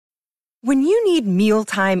When you need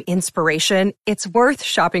mealtime inspiration, it's worth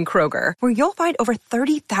shopping Kroger, where you'll find over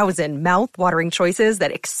 30,000 mouth-watering choices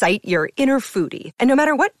that excite your inner foodie. And no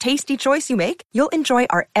matter what tasty choice you make, you'll enjoy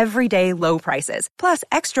our everyday low prices, plus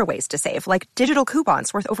extra ways to save, like digital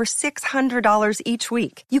coupons worth over $600 each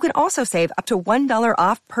week. You can also save up to $1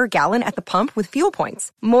 off per gallon at the pump with fuel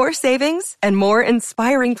points. More savings and more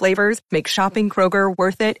inspiring flavors make shopping Kroger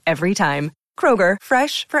worth it every time. Kroger,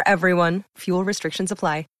 fresh for everyone. Fuel restrictions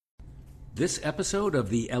apply. This episode of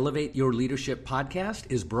the Elevate Your Leadership podcast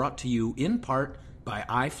is brought to you in part by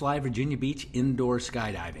iFly Virginia Beach Indoor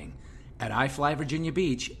Skydiving. At iFly Virginia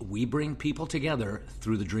Beach, we bring people together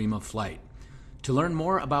through the dream of flight. To learn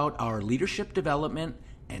more about our leadership development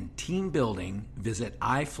and team building, visit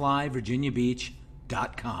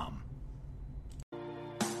iflyvirginiabeach.com.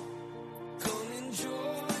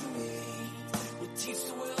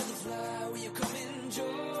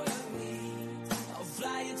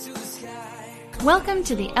 Welcome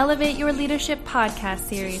to the Elevate Your Leadership podcast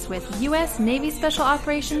series with U.S. Navy Special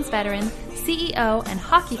Operations veteran, CEO, and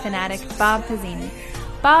hockey fanatic Bob Pizzini.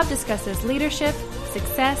 Bob discusses leadership,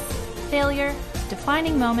 success, failure,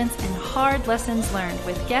 defining moments, and hard lessons learned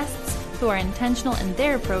with guests who are intentional in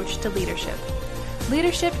their approach to leadership.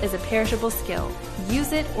 Leadership is a perishable skill.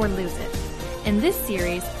 Use it or lose it. In this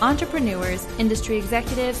series, entrepreneurs, industry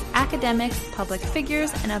executives, academics, public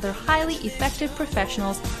figures, and other highly effective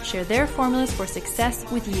professionals share their formulas for success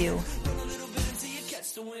with you.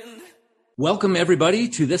 Welcome, everybody,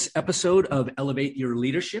 to this episode of Elevate Your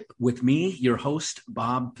Leadership with me, your host,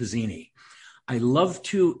 Bob Pizzini. I love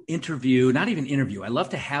to I love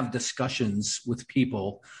to have discussions with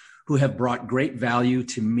people who have brought great value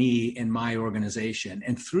to me and my organization.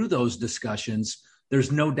 And through those discussions, there's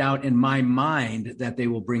no doubt in my mind that they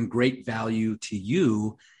will bring great value to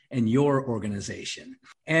you and your organization.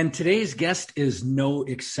 And today's guest is no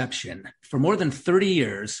exception. For more than 30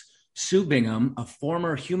 years, Sue Bingham, a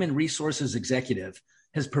former human resources executive,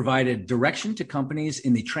 has provided direction to companies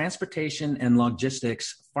in the transportation and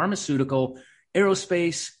logistics, pharmaceutical,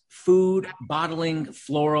 aerospace, food, bottling,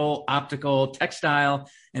 floral, optical, textile,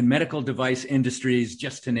 and medical device industries,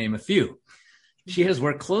 just to name a few. She has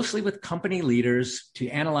worked closely with company leaders to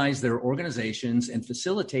analyze their organizations and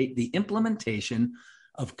facilitate the implementation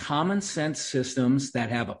of common sense systems that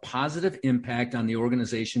have a positive impact on the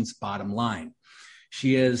organization's bottom line.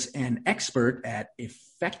 She is an expert at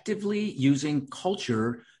effectively using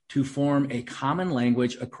culture to form a common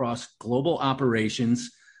language across global operations,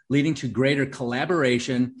 leading to greater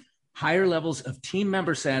collaboration, higher levels of team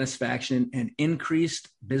member satisfaction, and increased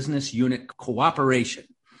business unit cooperation.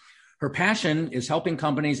 Her passion is helping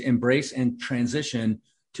companies embrace and transition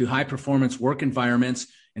to high-performance work environments.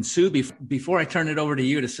 And Sue, before I turn it over to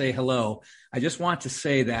you to say hello, I just want to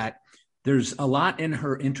say that there's a lot in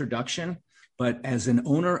her introduction, but as an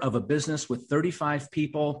owner of a business with 35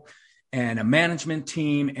 people and a management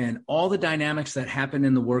team and all the dynamics that happen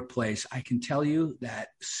in the workplace, I can tell you that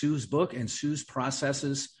Sue's book and Sue's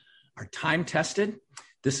processes are time-tested.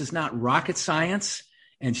 This is not rocket science.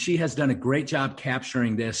 And she has done a great job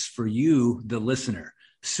capturing this for you, the listener.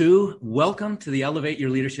 Sue, welcome to the Elevate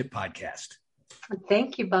Your Leadership podcast.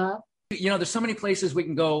 Thank you, Bob. You know, there's so many places we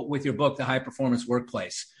can go with your book, The High Performance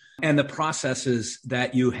Workplace, and the processes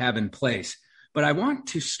that you have in place. But I want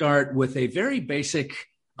to start with a very basic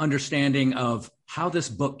understanding of how this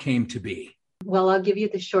book came to be. Well, I'll give you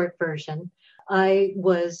the short version. I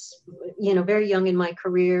was, very young in my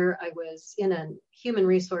career. I was in a human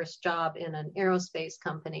resource job in an aerospace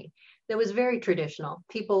company that was very traditional.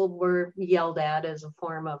 People were yelled at as a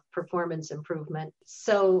form of performance improvement.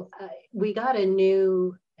 So we got a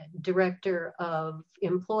new director of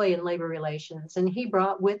employee and labor relations, and he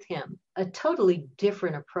brought with him a totally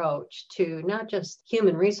different approach to not just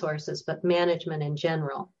human resources, but management in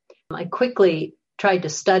general. I quickly tried to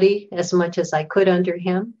study as much as I could under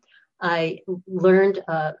him. I learned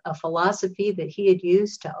a philosophy that he had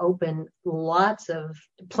used to open lots of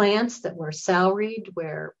plants that were salaried,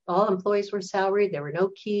 where all employees were salaried. There were no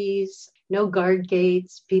keys, no guard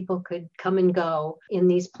gates. People could come and go in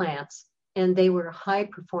these plants, and they were high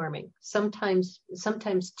performing, sometimes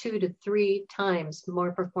 2 to 3 times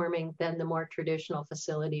more performing than the more traditional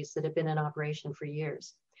facilities that have been in operation for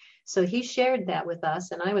years. So he shared that with us,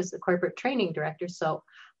 and I was the corporate training director. So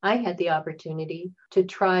I had the opportunity to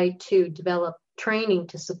try to develop training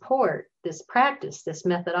to support this practice, this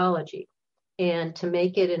methodology, and to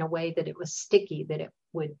make it in a way that it was sticky, that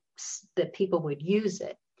people would use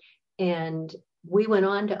it. And we went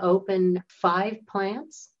on to open 5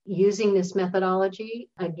 plants using this methodology.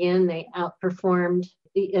 Again, they outperformed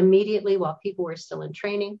immediately while people were still in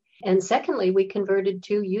training. And secondly, we converted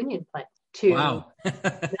 2 union plans to Wow.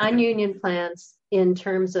 non-union plans in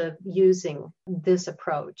terms of using this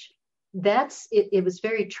approach. It was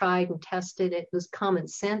very tried and tested. It was common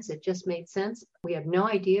sense. It just made sense. We have no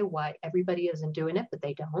idea why everybody isn't doing it, but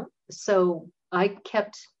they don't. So I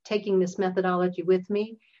kept taking this methodology with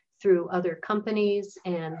me through other companies,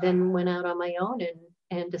 and then went out on my own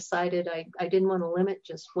and decided I didn't want to limit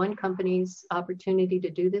just one company's opportunity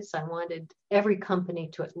to do this. I wanted every company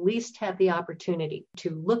to at least have the opportunity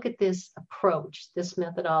to look at this approach, this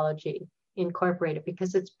methodology, incorporate it,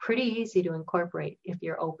 because it's pretty easy to incorporate if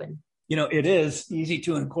you're open. It is easy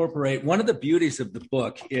to incorporate. One of the beauties of the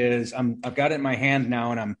book is I've got it in my hand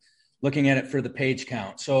now, and I'm looking at it for the page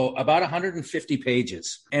count. So about 150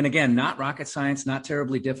 pages. And again, not rocket science, not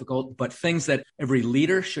terribly difficult, but things that every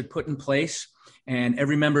leader should put in place and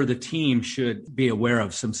every member of the team should be aware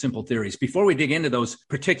of, some simple theories. Before we dig into those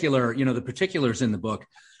particular, the particulars in the book,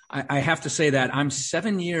 I have to say that I'm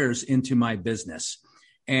 7 years into my business.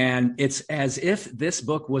 And it's as if this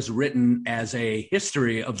book was written as a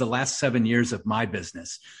history of the last 7 years of my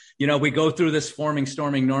business. We go through this forming,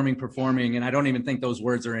 storming, norming, performing, and I don't even think those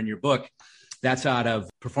words are in your book. That's out of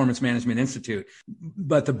Performance Management Institute.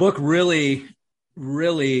 But the book really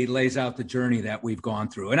lays out the journey that we've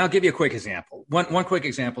gone through. And I'll give you a quick example. One quick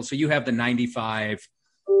example. So you have the 95-5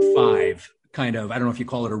 kind of, I don't know if you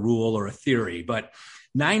call it a rule or a theory, but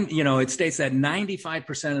it states that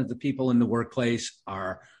 95% of the people in the workplace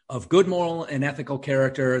are of good moral and ethical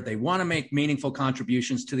character. They want to make meaningful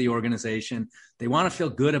contributions to the organization. They want to feel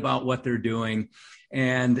good about what they're doing,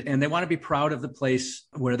 and they want to be proud of the place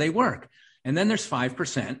where they work. And then there's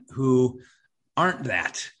 5% who aren't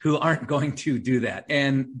going to do that.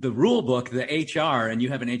 And the rule book, the HR, and you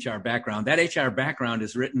have an HR background, that HR background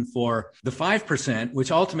is written for the 5%,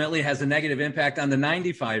 which ultimately has a negative impact on the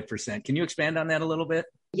 95%. Can you expand on that a little bit?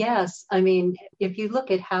 Yes. I mean, if you look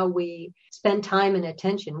at how we spend time and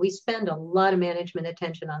attention, we spend a lot of management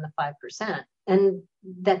attention on the 5%. And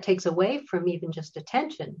that takes away from even just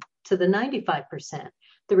attention to the 95%,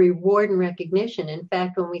 the reward and recognition. In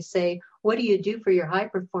fact, when we say, what do you do for your high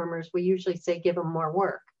performers? We usually say, give them more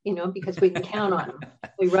work, because we can count on them.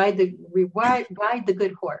 We ride the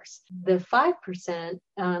good horse. The 5%,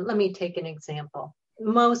 let me take an example.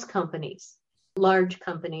 Most companies, large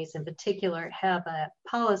companies in particular, have a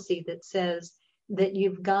policy that says that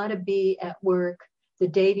you've got to be at work the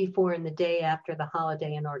day before and the day after the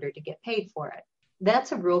holiday in order to get paid for it.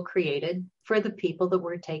 That's a rule created for the people that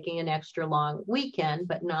were taking an extra long weekend,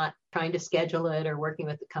 but not trying to schedule it or working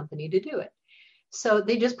with the company to do it. So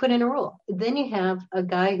they just put in a rule. Then you have a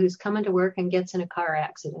guy who's coming to work and gets in a car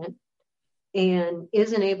accident and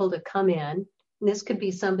isn't able to come in. This could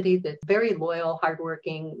be somebody that's very loyal,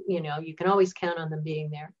 hardworking, you can always count on them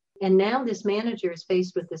being there. And now this manager is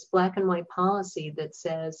faced with this black and white policy that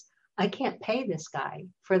says, I can't pay this guy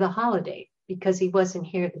for the holiday because he wasn't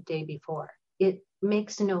here the day before. It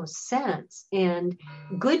makes no sense. And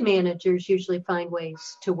good managers usually find ways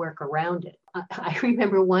to work around it. I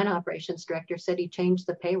remember one operations director said he changed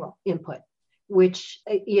the payroll input, which,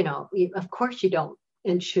 of course you don't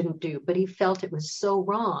and shouldn't do, but he felt it was so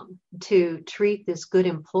wrong to treat this good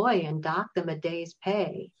employee and dock them a day's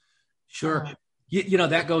pay. Sure.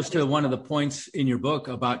 That goes to one of the points in your book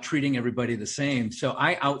about treating everybody the same. So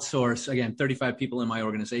I outsource, again, 35 people in my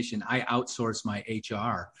organization. I outsource my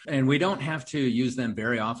HR, and we don't have to use them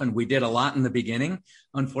very often. We did a lot in the beginning,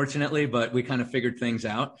 unfortunately, but we kind of figured things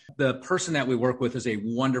out. The person that we work with is a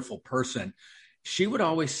wonderful person. She would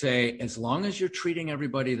always say, as long as you're treating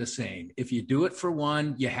everybody the same, if you do it for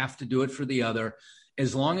one, you have to do it for the other.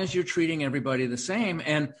 As long as you're treating everybody the same.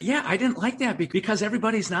 And yeah, I didn't like that because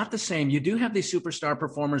everybody's not the same. You do have these superstar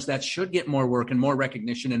performers that should get more work and more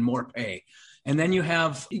recognition and more pay. And then you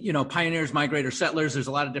have, pioneers, migrators, settlers. There's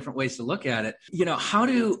a lot of different ways to look at it. How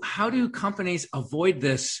do companies avoid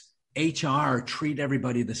this HR treat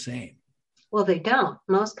everybody the same? Well, they don't.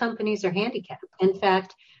 Most companies are handicapped. In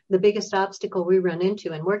fact, the biggest obstacle we run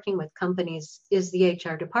into in working with companies is the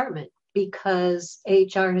HR department. Because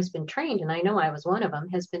HR has been trained, and I know I was one of them,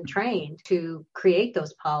 has been trained to create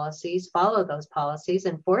those policies, follow those policies,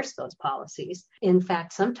 enforce those policies. In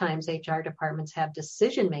fact, sometimes HR departments have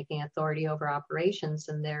decision-making authority over operations,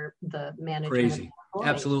 and they're the management. Crazy.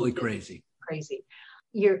 Absolutely crazy. Crazy.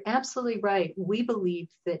 You're absolutely right. We believe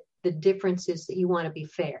that the difference is that you want to be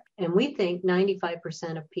fair. And we think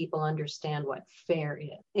 95% of people understand what fair is.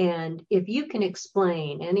 And if you can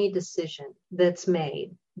explain any decision that's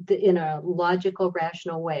made in a logical,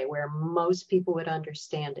 rational way where most people would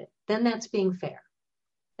understand it, then that's being fair.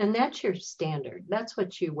 And that's your standard. That's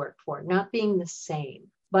what you work for, not being the same.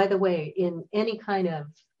 By the way, in any kind of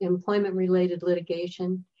employment-related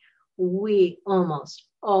litigation, we almost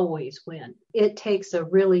always win. It takes a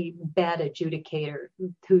really bad adjudicator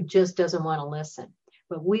who just doesn't want to listen.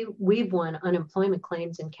 But we've won unemployment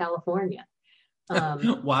claims in California.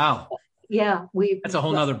 Wow. Yeah. That's a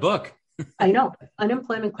whole nother book. I know.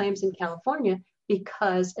 Unemployment claims in California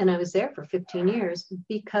because, and I was there for 15 years,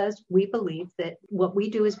 because we believe that what we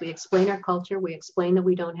do is we explain our culture. We explain that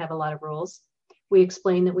we don't have a lot of rules. We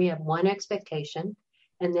explain that we have one expectation,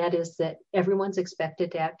 and that is that everyone's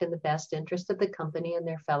expected to act in the best interest of the company and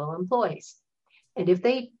their fellow employees. And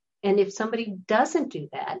if somebody doesn't do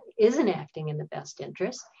that, isn't acting in the best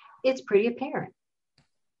interest, it's pretty apparent.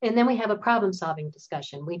 And then we have a problem-solving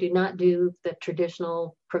discussion. We do not do the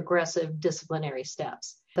traditional progressive disciplinary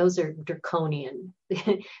steps. Those are draconian.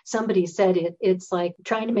 Somebody said it's like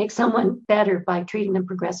trying to make someone better by treating them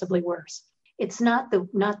progressively worse. It's not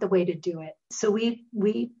the way to do it. So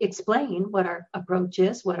we explain what our approach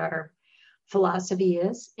is, what our philosophy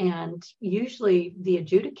is, and usually the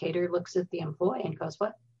adjudicator looks at the employee and goes,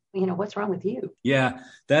 what's wrong with you? Yeah,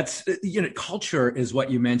 that's, culture is what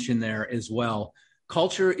you mentioned there as well.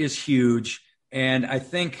 Culture is huge. And I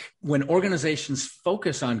think when organizations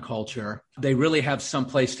focus on culture, they really have some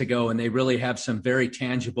place to go and they really have some very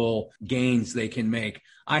tangible gains they can make.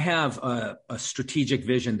 I have a strategic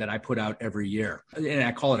vision that I put out every year, and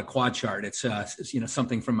I call it a quad chart. It's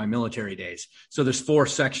something from my military days. So there's 4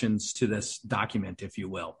 sections to this document, if you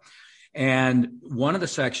will. And one of the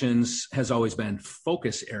sections has always been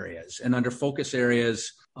focus areas. And under focus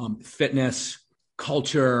areas, fitness,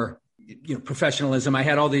 culture, professionalism. I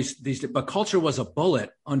had all these, but culture was a bullet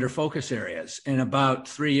under focus areas. And about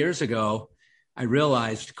 3 years ago, I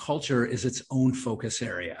realized culture is its own focus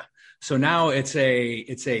area. So now it's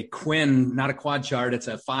a quin, not a quad chart. It's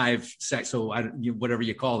a 5 sec. So whatever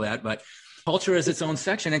you call that, but culture is its own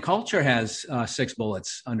section, and culture has 6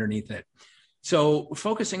 bullets underneath it. So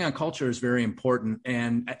focusing on culture is very important.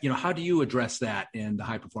 And, how do you address that in the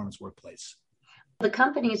high performance workplace? The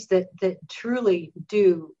companies that truly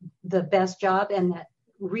do the best job and that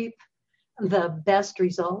reap the best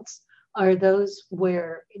results are those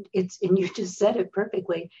where and you just said it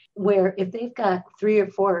perfectly, where if they've got 3 or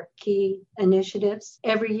 4 key initiatives,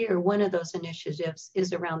 every year, one of those initiatives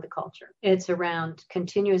is around the culture. It's around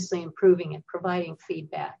continuously improving and providing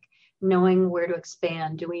feedback, knowing where to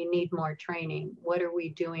expand. Do we need more training? What are we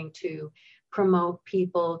doing to promote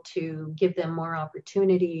people, to give them more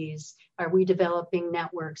opportunities? Are we developing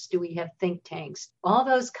networks? Do we have think tanks? All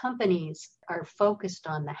those companies are focused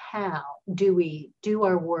on the how do we do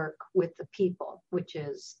our work with the people, which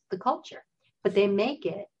is the culture, but they make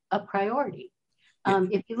it a priority.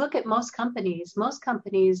 If you look at most companies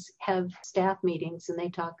have staff meetings and they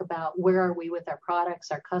talk about where are we with our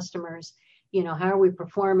products, our customers, how are we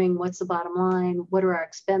performing? What's the bottom line? What are our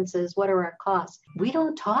expenses? What are our costs? We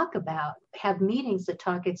don't have meetings that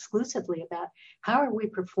talk exclusively about how are we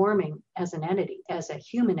performing as an entity, as a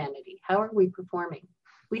human entity? How are we performing?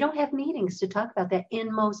 We don't have meetings to talk about that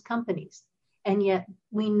in most companies. And yet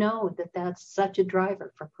we know that that's such a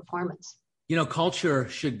driver for performance. Culture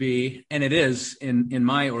should be, and it is in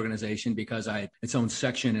my organization because its own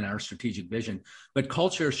section in our strategic vision, but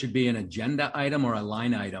culture should be an agenda item or a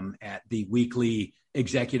line item at the weekly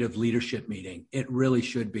executive leadership meeting. It really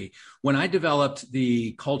should be. When I developed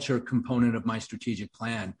the culture component of my strategic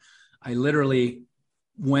plan, I literally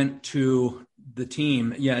went to the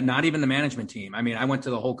team, not even the management team. I went to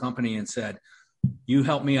the whole company and said, you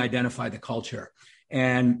help me identify the culture.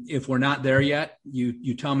 And if we're not there yet,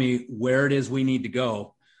 you tell me where it is we need to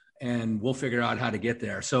go, and we'll figure out how to get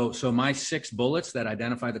there. So my 6 bullets that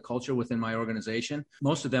identify the culture within my organization,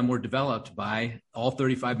 most of them were developed by all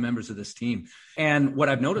 35 members of this team. And what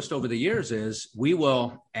I've noticed over the years is we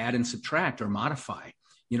will add and subtract or modify.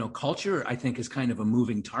 Culture, I think, is kind of a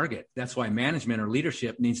moving target. That's why management or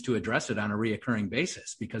leadership needs to address it on a reoccurring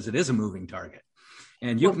basis, because it is a moving target.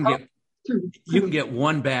 And you can get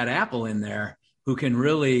one bad apple in there who can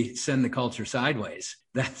really send the culture sideways.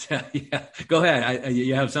 That's Go ahead.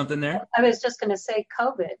 You have something there? I was just going to say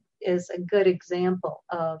COVID is a good example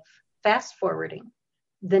of fast forwarding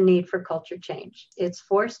the need for culture change. It's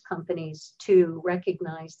forced companies to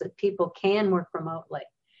recognize that people can work remotely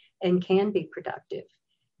and can be productive,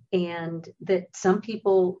 and that some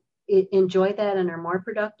people enjoy that and are more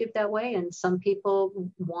productive that way, and some people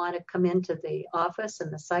want to come into the office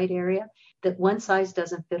and the site area, that one size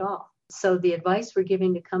doesn't fit all. So the advice we're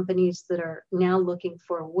giving to companies that are now looking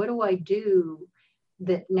for, what do I do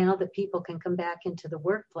that now that people can come back into the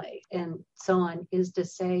workplace and so on, is to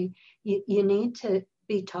say, you need to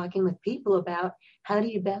be talking with people about how do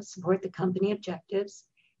you best support the company objectives,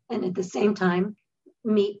 and at the same time,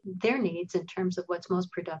 meet their needs in terms of what's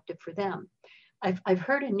most productive for them. I've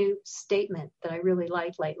heard a new statement that I really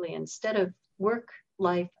like lately. Instead of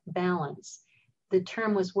work-life balance, the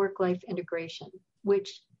term was work-life integration,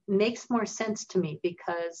 which makes more sense to me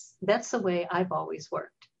because that's the way I've always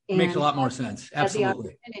worked. And makes a lot more sense.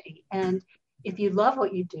 Absolutely. And if you love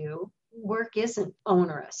what you do, work isn't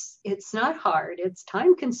onerous. It's not hard. It's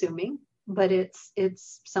time consuming, but it's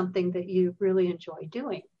something that you really enjoy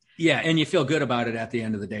doing. Yeah. And you feel good about it at the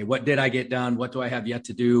end of the day. What did I get done? What do I have yet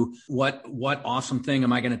to do? What awesome thing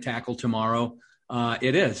am I going to tackle tomorrow?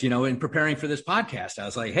 It is, in preparing for this podcast, I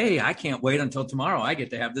was like, hey, I can't wait until tomorrow. I get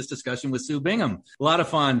to have this discussion with Sue Bingham. A lot of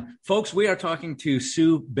fun. Folks, we are talking to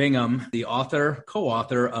Sue Bingham, the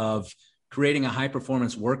co-author of Creating a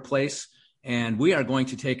High-Performance Workplace. And we are going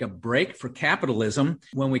to take a break for capitalism.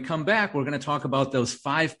 When we come back, we're going to talk about those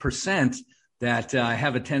 5% that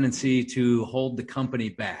have a tendency to hold the company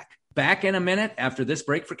back. Back in a minute after this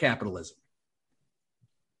break for capitalism.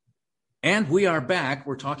 And we are back.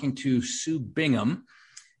 We're talking to Sue Bingham,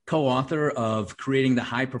 co-author of Creating the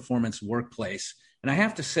High-Performance Workplace. And I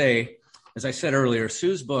have to say, as I said earlier,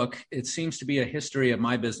 Sue's book, it seems to be a history of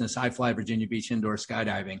my business, I Fly Virginia Beach Indoor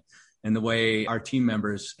Skydiving, and the way our team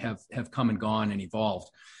members have come and gone and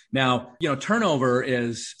evolved. Now, turnover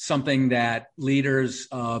is something that leaders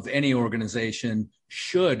of any organization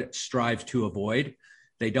should strive to avoid.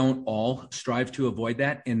 They don't all strive to avoid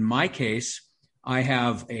that. In my case, I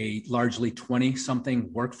have a largely 20-something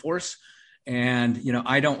workforce, and,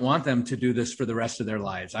 I don't want them to do this for the rest of their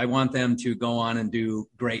lives. I want them to go on and do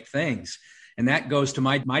great things. And that goes to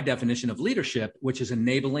my definition of leadership, which is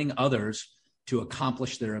enabling others to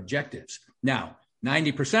accomplish their objectives. Now,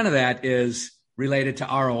 90% of that is related to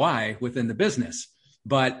ROI within the business,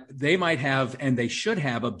 but they might have, and they should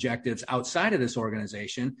have, objectives outside of this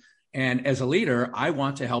organization. And as a leader, I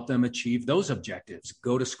want to help them achieve those objectives.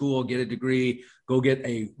 Go to school, get a degree, go get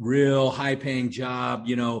a real high-paying job,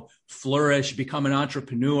 flourish, become an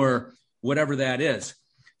entrepreneur, whatever that is.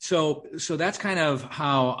 So that's kind of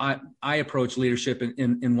how I approach leadership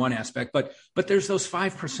in one aspect. But there's those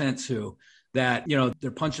 5%, Sue, that,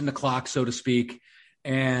 they're punching the clock, so to speak,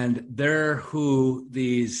 and they're who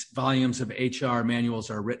these volumes of HR manuals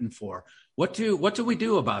are written for. What do we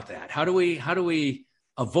do about that? How do we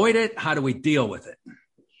avoid it? How do we deal with it?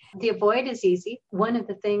 The avoid is easy. One of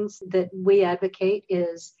the things that we advocate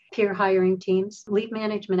is peer hiring teams. Leave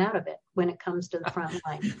management out of it when it comes to the front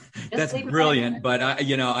line. That's brilliant, but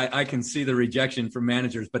I can see the rejection from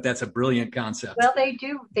managers, but that's a brilliant concept. Well, they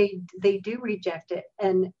do reject it,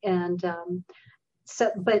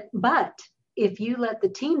 but if you let the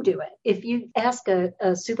team do it, if you ask a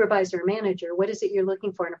supervisor or manager, what is it you're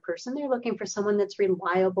looking for in a person? They're looking for someone that's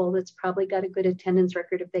reliable, that's probably got a good attendance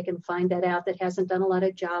record if they can find that out, that hasn't done a lot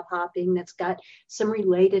of job hopping, that's got some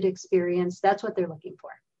related experience. That's what they're looking for.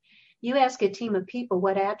 You ask a team of people,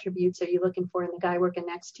 what attributes are you looking for in the guy working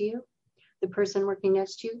next to you, the person working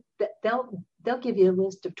next to you? They'll give you a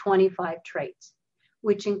list of 25 traits,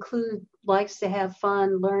 which include likes to have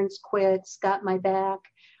fun, learns, quits, got my back,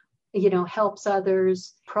 helps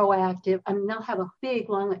others, proactive. They'll have a big,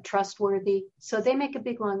 long, trustworthy. So they make a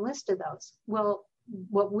big, long list of those. Well,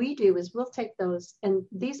 what we do is we'll take those, and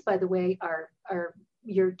these, by the way, are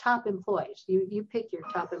your top employees. You pick your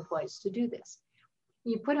top employees to do this.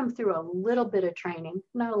 You put them through a little bit of training,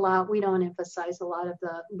 not a lot. We don't emphasize a lot of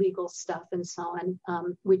the legal stuff and so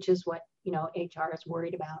on, which is what HR is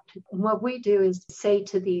worried about. What we do is say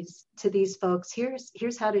to these folks,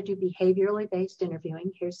 here's how to do behaviorally based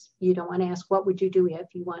interviewing. You don't want to ask what would you do if,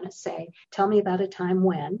 you want to say, tell me about a time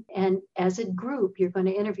when. And as a group, you're going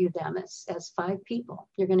to interview them as 5 people.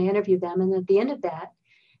 You're going to interview them, and at the end of that,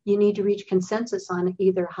 you need to reach consensus on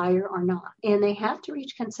either hire or not. And they have to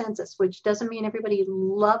reach consensus, which doesn't mean everybody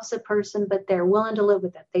loves a person, but they're willing to live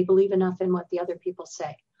with it. They believe enough in what the other people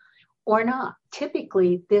say or not.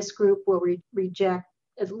 Typically, this group will reject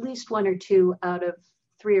at least 1 or 2 out of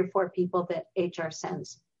 3 or 4 people that HR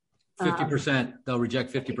sends. 50%. They'll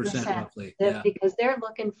reject 50% roughly. Yeah. Because they're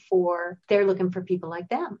looking for people like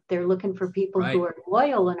them. They're looking for people who are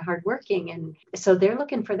loyal and hardworking. And so they're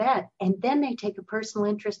looking for that. And then they take a personal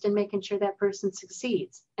interest in making sure that person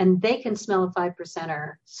succeeds. And they can smell a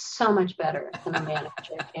 5%er so much better than a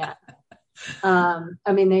manager can.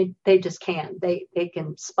 They just can. They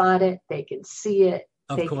can spot it. They can see it.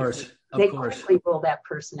 Of course. They quickly rule that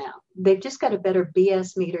person out. They've just got a better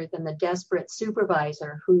BS meter than the desperate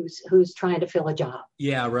supervisor who's trying to fill a job.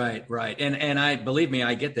 Yeah, right. And I believe me,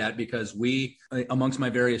 I get that, because we, amongst my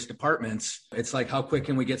various departments, it's like, how quick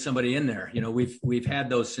can we get somebody in there? We've had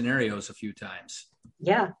those scenarios a few times.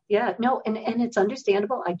 Yeah. No, and it's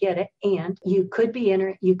understandable. I get it. And you could be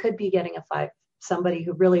getting somebody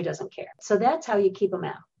who really doesn't care. So that's how you keep them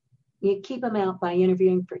out. You keep them out by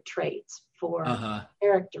interviewing for traits, for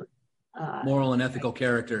character. Moral and ethical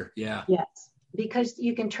character. Yeah. Yes. Because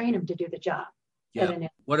you can train them to do the job. Yeah.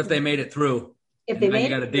 What if they made it through? If they made you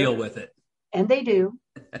got to deal with it. And they do.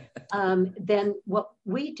 Then what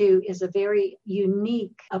we do is a very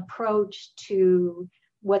unique approach to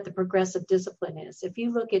what the progressive discipline is. If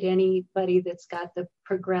you look at anybody that's got the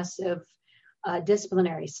progressive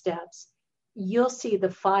disciplinary steps, you'll see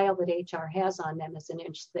the file that HR has on them is an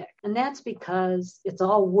inch thick. And that's because it's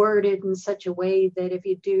all worded in such a way that if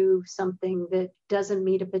you do something that doesn't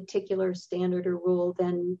meet a particular standard or rule,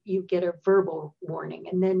 then you get a verbal warning,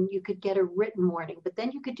 and then you could get a written warning, but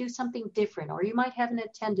then you could do something different, or you might have an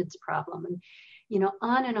attendance problem, and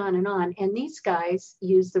on and on and on. And these guys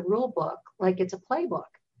use the rule book like it's a playbook.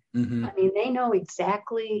 Mm-hmm. I mean, they know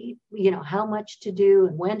exactly, how much to do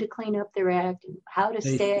and when to clean up their act and how to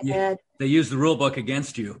stay ahead. They use the rule book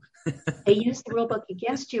against you. They use the rule book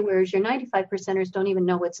against you, whereas your 95%ers don't even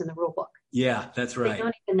know what's in the rule book. Yeah, that's right. They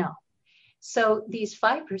don't even know. So these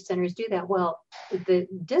 5%ers do that. Well, the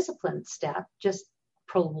discipline step just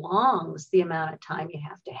prolongs the amount of time you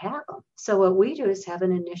have to have them. So what we do is have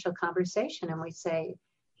an initial conversation, and we say,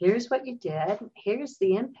 here's what you did. Here's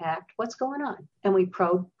the impact. What's going on? And we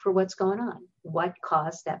probe for what's going on. What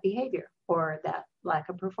caused that behavior or that lack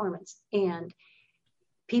of performance? And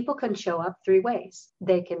people can show up three ways.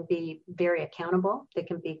 They can be very accountable. They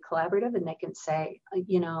can be collaborative, and they can say, they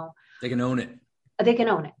can own it. They can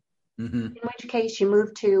own it. Mm-hmm. In which case you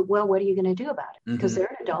move to, well, what are you going to do about it? Because they're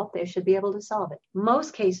an adult, they should be able to solve it.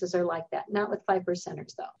 Most cases are like that, not with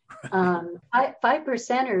 5%ers though.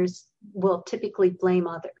 5%ers will typically blame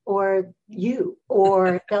others or you,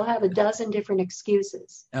 or they'll have a dozen different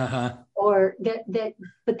excuses. Or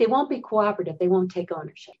but they won't be cooperative. They won't take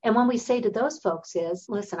ownership. And when we say to those folks is,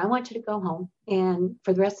 listen, I want you to go home, and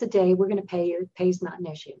for the rest of the day, we're going to pay you. Pay's not an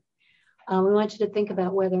issue. We want you to think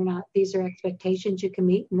about whether or not these are expectations you can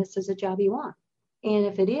meet and this is a job you want. And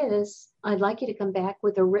if it is, I'd like you to come back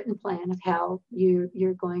with a written plan of how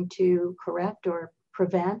you're going to correct or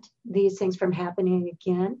prevent these things from happening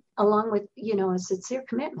again, along with, a sincere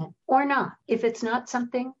commitment or not. If it's not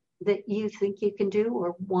something that you think you can do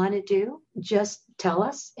or want to do, just tell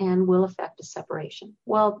us and we'll effect a separation.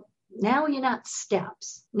 Well, now you're not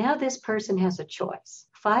steps. Now this person has a choice.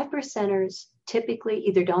 5%ers typically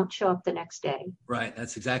either don't show up the next day. Right.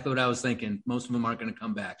 That's exactly what I was thinking. Most of them aren't going to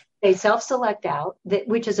come back. They self-select out,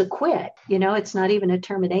 which is a quit. It's not even a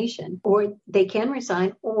termination. Or they can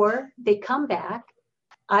resign, or they come back.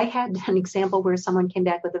 I had an example where someone came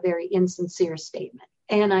back with a very insincere statement.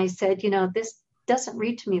 And I said, this doesn't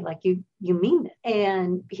read to me like you mean it.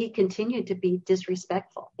 And he continued to be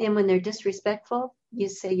disrespectful. And when they're disrespectful, you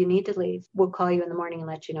say you need to leave. We'll call you in the morning and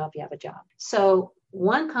let you know if you have a job. So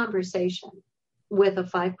one conversation with a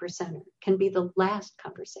 5%er can be the last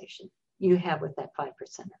conversation you have with that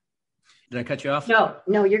 5%er. Did I cut you off?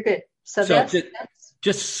 No, you're good. So that's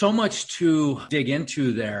just so much to dig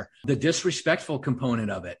into there. The disrespectful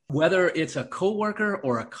component of it, whether it's a coworker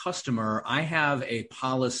or a customer, I have a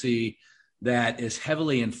policy that is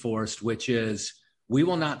heavily enforced, which is we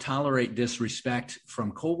will not tolerate disrespect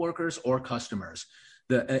from coworkers or customers.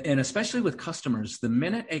 And especially with customers,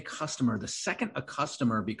 the second a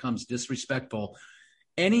customer becomes disrespectful,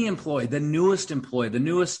 any employee, the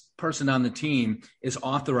newest person on the team is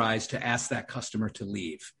authorized to ask that customer to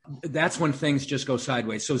leave. That's when things just go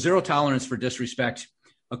sideways. So zero tolerance for disrespect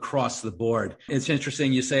across the board. It's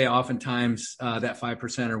interesting. You say oftentimes that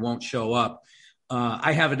 5%er won't show up.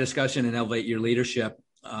 I have a discussion in Elevate Your Leadership,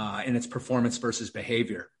 and it's performance versus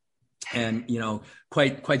behavior. And,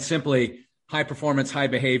 quite simply, high performance, high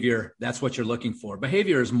behavior, that's what you're looking for.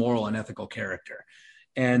 Behavior is moral and ethical character.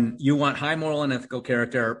 And you want high moral and ethical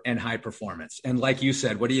character and high performance. And like you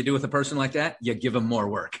said, what do you do with a person like that? You give them more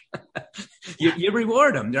work. you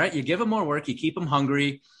reward them, right? You give them more work. You keep them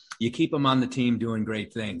hungry. You keep them on the team doing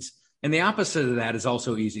great things. And the opposite of that is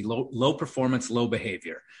also easy. Low performance, low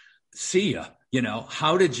behavior. See ya.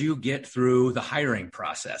 How did you get through the hiring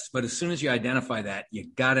process? But as soon as you identify that, you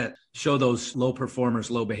got to show those low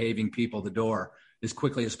performers, low behaving people the door as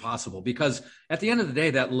quickly as possible. Because at the end of the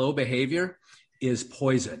day, that low behavior is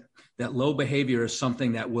poison. That low behavior is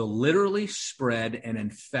something that will literally spread and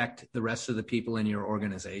infect the rest of the people in your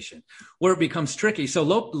organization. Where it becomes tricky, so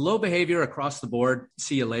low behavior across the board,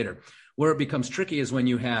 see you later. Where it becomes tricky is when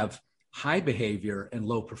you have high behavior and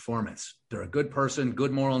low performance. They're a good person,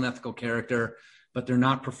 good moral and ethical character, but they're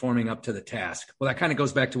not performing up to the task. Well, that kind of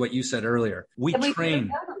goes back to what you said earlier. We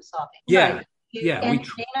train. Yeah. Right. And it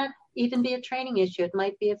may not even be a training issue. It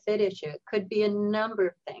might be a fit issue. It could be a number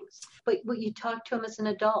of things. But you talk to them as an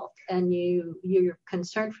adult, and you're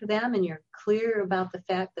concerned for them, and you're clear about the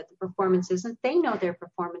fact that the performance isn't. They know their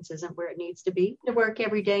performance isn't where it needs to be. To work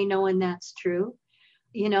every day knowing that's true.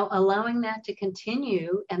 Allowing that to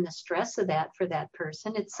continue and the stress of that for that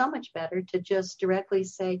person, it's so much better to just directly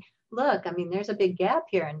say, look, I mean, there's a big gap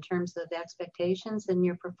here in terms of the expectations and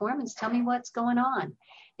your performance. Tell me what's going on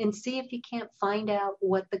and see if you can't find out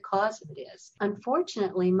what the cause of it is.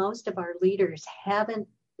 Unfortunately, most of our leaders haven't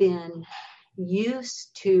been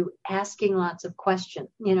used to asking lots of questions.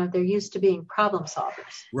 They're used to being problem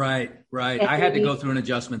solvers. Right. And I had to go through an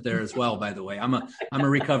adjustment there as well, by the way. I'm a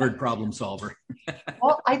recovered problem solver.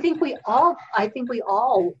 Well, I think we all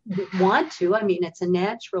want to. I mean, it's a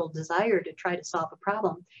natural desire to try to solve a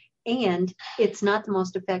problem. And it's not the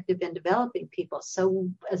most effective in developing people.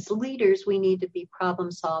 So as leaders, we need to be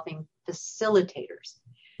problem-solving facilitators.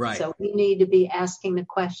 Right. So we need to be asking the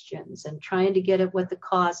questions and trying to get at what the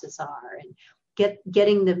causes are and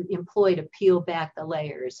getting the employee to peel back the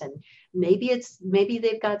layers. And maybe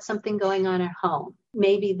they've got something going on at home.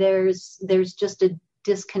 Maybe there's just a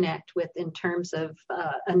disconnect in terms of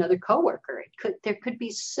another coworker. There could be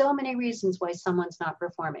so many reasons why someone's not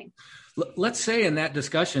performing. Let's say in that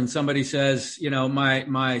discussion, somebody says,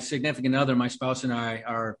 my significant other, my spouse and I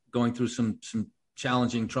are going through some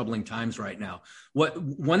challenging, troubling times right now.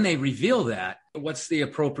 When they reveal that, what's the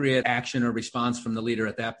appropriate action or response from the leader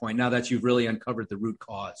at that point, now that you've really uncovered the root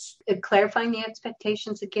cause? Clarifying the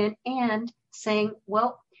expectations again and saying,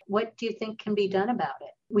 well, what do you think can be done about it?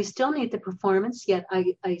 We still need the performance, yet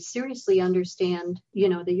I seriously understand,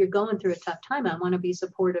 that you're going through a tough time. I want to be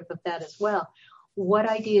supportive of that as well. What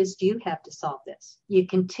ideas do you have to solve this? You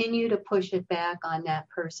continue to push it back on that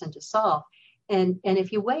person to solve. And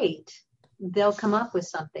if you wait, they'll come up with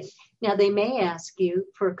something. Now, they may ask you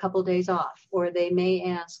for a couple of days off, or they may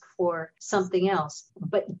ask for something else,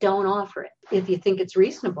 but don't offer it. If you think it's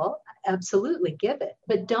reasonable, absolutely give it,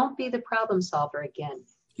 but don't be the problem solver again.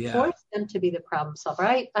 Yeah. Force them to be the problem solver.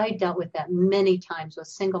 I dealt with that many times with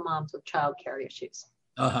single moms with childcare issues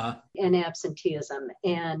and absenteeism.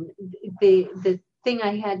 And the thing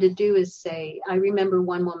I had to do is say, I remember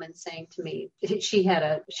one woman saying to me, she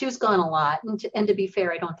was gone a lot. And to be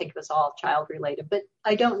fair, I don't think it was all child related, but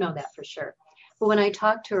I don't know that for sure. But when I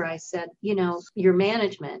talked to her, I said, your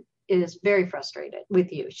management is very frustrated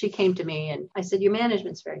with you. She came to me and I said, your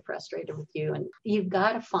management's very frustrated with you. And you've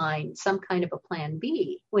got to find some kind of a plan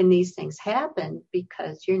B when these things happen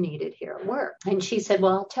because you're needed here at work. And she said,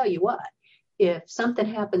 well, I'll tell you what, if something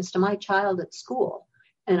happens to my child at school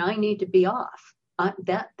and I need to be off,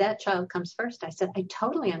 that child comes first. I said, I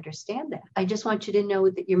totally understand that. I just want you to know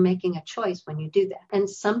that you're making a choice when you do that. And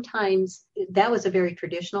sometimes that was a very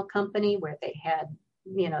traditional company where they had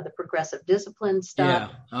the progressive discipline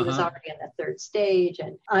stuff. Yeah. He was already in the third stage,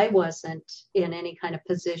 and I wasn't in any kind of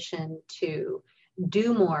position to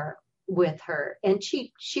do more with her. And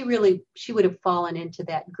she would have fallen into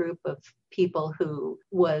that group of people who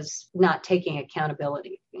was not taking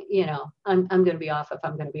accountability. I'm going to be off if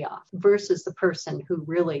I'm going to be off, versus the person who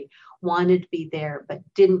really wanted to be there but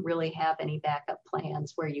didn't really have any backup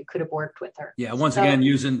plans where you could have worked with her. Yeah. Once again,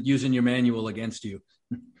 using your manual against you.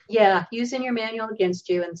 Yeah, using your manual against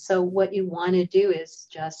you. And so what you want to do is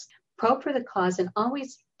just probe for the cause and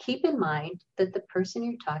always keep in mind that the person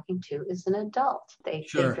you're talking to is an adult. They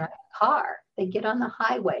drive a car, they get on the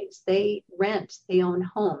highways, they rent, they own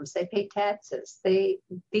homes, they pay taxes.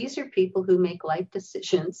 These are people who make life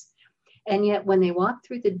decisions. And yet when they walk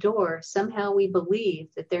through the door, somehow we believe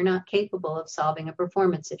that they're not capable of solving a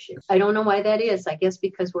performance issue. I don't know why that is. I guess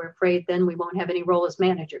because we're afraid then we won't have any role as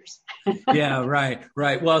managers. Yeah, right.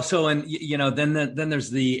 Well, so, and then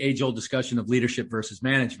there's the age-old discussion of leadership versus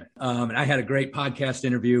management. And I had a great podcast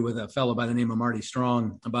interview with a fellow by the name of Marty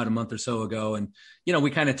Strong about a month or so ago. And,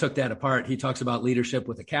 we kind of took that apart. He talks about leadership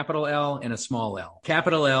with a capital L and a small L.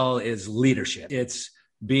 Capital L is leadership. It's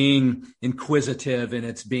being inquisitive, and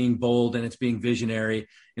it's being bold, and it's being visionary.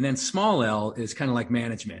 And then small L is kind of like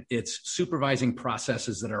management. It's supervising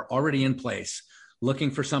processes that are already in place,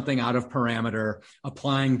 looking for something out of parameter,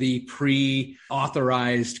 applying the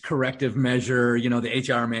pre-authorized corrective measure, the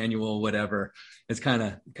HR manual, whatever. It's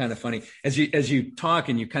kind of funny. As you talk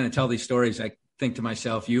and you kind of tell these stories, I think to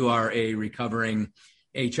myself, you are a recovering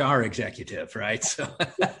HR executive, right? So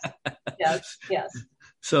Yes.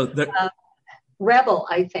 So Rebel,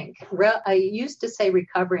 I think. I used to say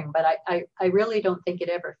recovering, but I really don't think it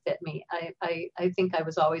ever fit me. I think I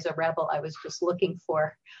was always a rebel. I was just looking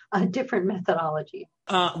for a different methodology.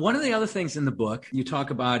 One of the other things in the book you talk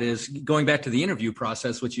about is going back to the interview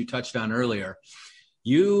process, which you touched on earlier.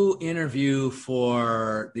 You interview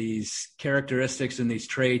for these characteristics and these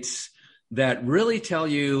traits that really tell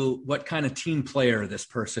you what kind of team player this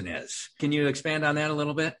person is. Can you expand on that a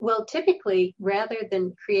little bit? Well, typically, rather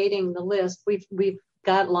than creating the list, we've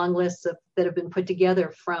got long lists that have been put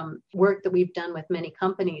together from work that we've done with many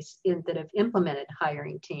companies that have implemented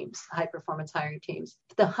hiring teams, high performance hiring teams.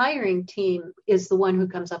 The hiring team is the one who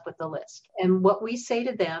comes up with the list. And what we say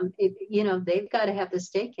to them, they've got to have the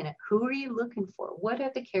stake in it. Who are you looking for? What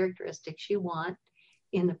are the characteristics you want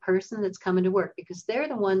in the person that's coming to work? Because they're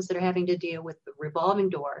the ones that are having to deal with the revolving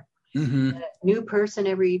door, a new person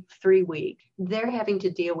every 3 weeks. They're having to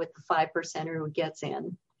deal with the 5%er who gets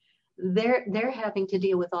in. They're having to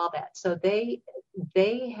deal with all that. So they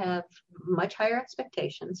have much higher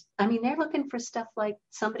expectations. I mean, they're looking for stuff like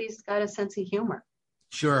somebody's got a sense of humor.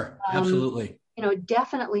 Sure, absolutely.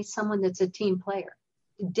 Definitely someone that's a team player.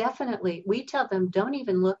 Definitely, we tell them, don't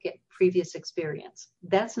even look at previous experience.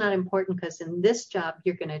 That's not important because in this job,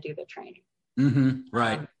 you're going to do the training.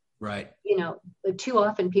 Right, right. Too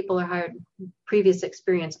often people are hired previous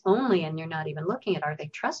experience only, and you're not even looking at, are they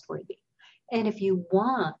trustworthy? And if you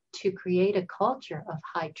want to create a culture of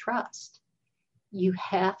high trust, you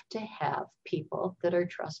have to have people that are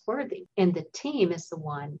trustworthy. And the team is the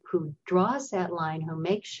one who draws that line, who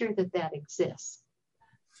makes sure that that exists.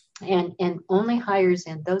 And only hires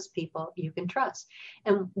in those people you can trust.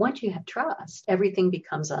 And once you have trust, everything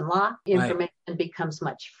becomes unlocked. Information becomes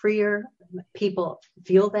much freer. People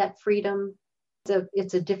feel that freedom. So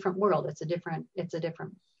it's a different world. It's a different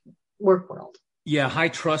work world. Yeah, high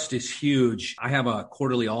trust is huge. I have a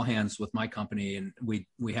quarterly all hands with my company, and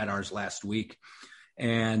we had ours last week.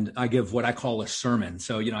 And I give what I call a sermon.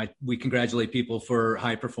 So, we congratulate people for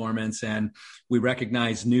high performance, and we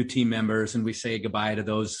recognize new team members, and we say goodbye to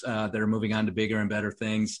those that are moving on to bigger and better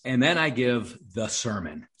things. And then I give the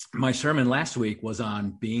sermon. My sermon last week was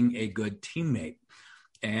on being a good teammate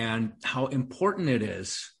and how important it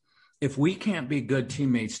is. If we can't be good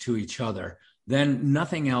teammates to each other, then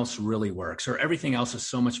nothing else really works, or everything else is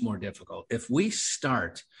so much more difficult. If we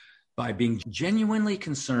start by being genuinely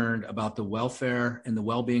concerned about the welfare and the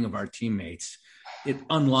well-being of our teammates, it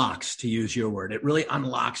unlocks, to use your word, it really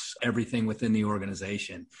unlocks everything within the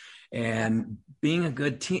organization. And being a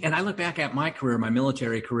good team, and I look back at my career, my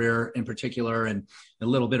military career in particular, and a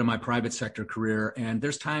little bit of my private sector career, and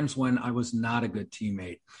there's times when I was not a good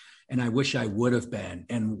teammate. And I wish I would have been.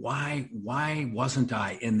 And why wasn't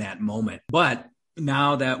I in that moment? But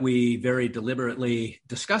now that we very deliberately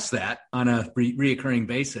discuss that on a reoccurring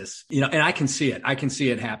basis, and I can see it. I can see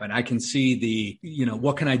it happen. I can see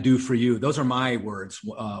what can I do for you? Those are my words.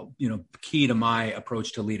 Key to my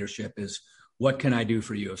approach to leadership is, what can I do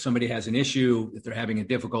for you? If somebody has an issue, if they're having a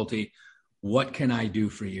difficulty, what can I do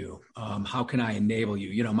for you? How can I enable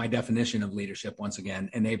you? My definition of leadership, once again,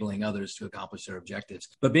 enabling others to accomplish their objectives.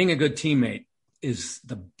 But being a good teammate is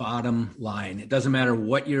the bottom line. It doesn't matter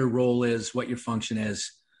what your role is, what your function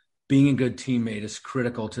is. Being a good teammate is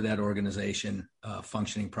critical to that organization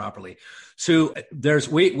functioning properly. So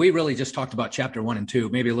we really just talked about chapter 1 and 2,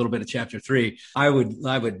 maybe a little bit of chapter 3. I would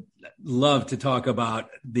love to talk about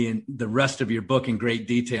the rest of your book in great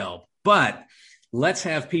detail, but let's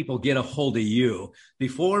have people get a hold of you.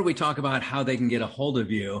 Before we talk about how they can get a hold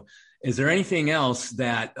of you, is there anything else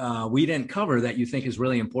that we didn't cover that you think is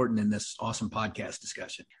really important in this awesome podcast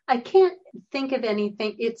discussion? I can't think of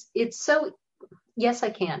anything. Yes, I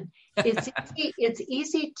can. It's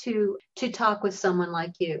easy to talk with someone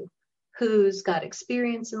like you, who's got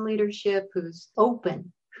experience in leadership, who's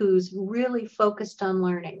open, who's really focused on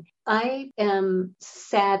learning. I am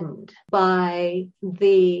saddened by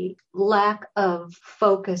the lack of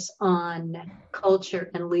focus on culture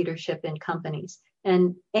and leadership in companies,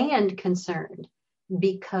 and concerned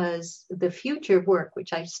because the future of work,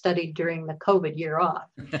 which I studied during the COVID year off,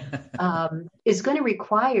 is going to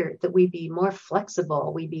require that we be more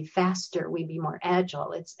flexible, we be faster, we be more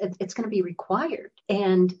agile. It's going to be required.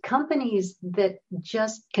 And companies that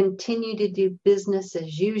just continue to do business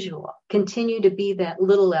as usual, continue to be that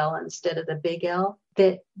little L instead of the big L,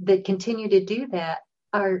 that continue to do that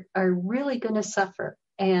are really going to suffer.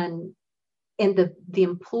 And the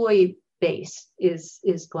employee base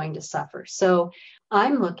is going to suffer. So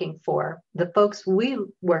I'm looking for the folks we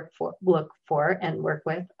look for and work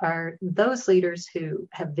with are those leaders who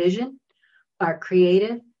have vision, are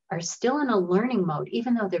creative, are still in a learning mode,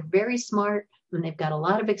 even though they're very smart and they've got a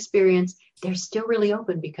lot of experience, they're still really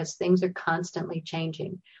open because things are constantly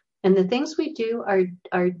changing. And the things we do are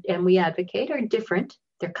and we advocate are different.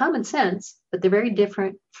 They're common sense, but they're very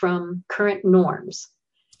different from current norms.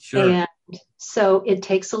 Sure. And so it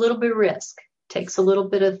takes a little bit of risk, takes a little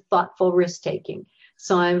bit of thoughtful risk taking.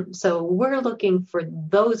 So we're looking for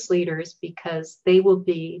those leaders because they will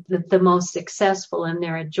be the most successful, and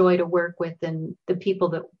they're a joy to work with, and the people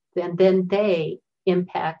that, and then they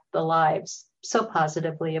impact the lives so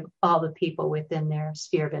positively of all the people within their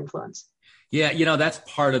sphere of influence. Yeah, that's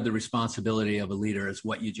part of the responsibility of a leader, is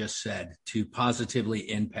what you just said, to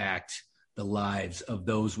positively impact the lives of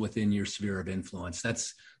those within your sphere of influence.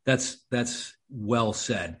 That's well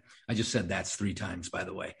said. I just said that's 3 times, by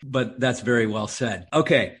the way, but that's very well said.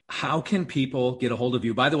 Okay. How can people get a hold of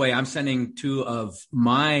you? By the way, I'm sending 2 of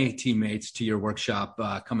my teammates to your workshop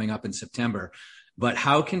coming up in September, but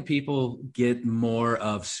how can people get more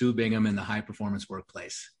of Sue Bingham in the high performance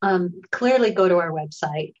workplace? Clearly go to our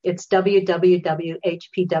website. It's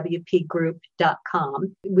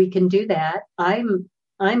www.hpwpgroup.com. We can do that. I'm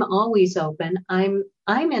always open. I'm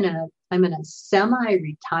in a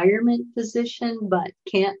semi-retirement position, but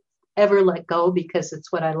can't ever let go because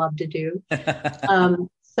it's what I love to do.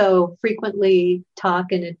 So frequently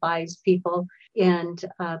talk and advise people.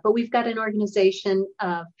 But we've got an organization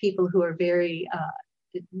of people who are very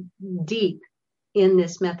deep in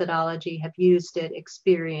this methodology, have used it,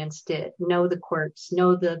 experienced it, know the quirks,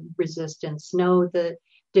 know the resistance, know the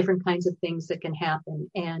different kinds of things that can happen.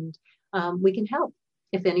 And we can help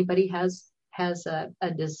if anybody has a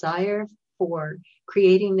desire for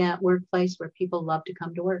creating that workplace where people love to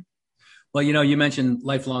come to work. Well, you mentioned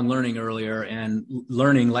lifelong learning earlier, and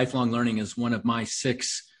lifelong learning is one of my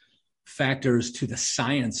 6 factors to the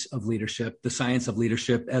science of leadership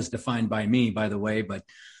as defined by me, by the way, but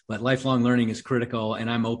lifelong learning is critical, and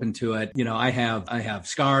I'm open to it. I have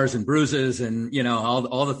scars and bruises and,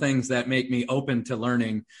 all the things that make me open to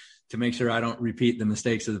learning, to make sure I don't repeat the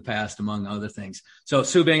mistakes of the past, among other things. So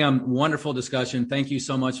Sue Bingham, wonderful discussion. Thank you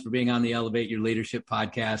so much for being on the Elevate Your Leadership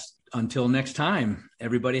podcast. Until next time,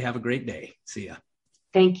 everybody have a great day. See ya.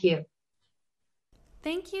 Thank you.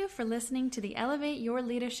 Thank you for listening to the Elevate Your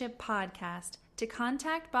Leadership podcast. To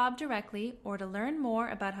contact Bob directly or to learn more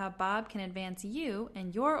about how Bob can advance you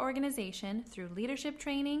and your organization through leadership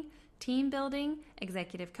training, team building,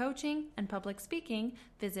 executive coaching, and public speaking,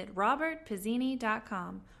 visit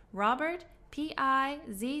robertpizzini.com. Robert,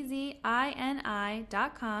 Pizzini.com,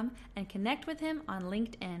 and connect with him on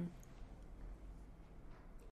LinkedIn.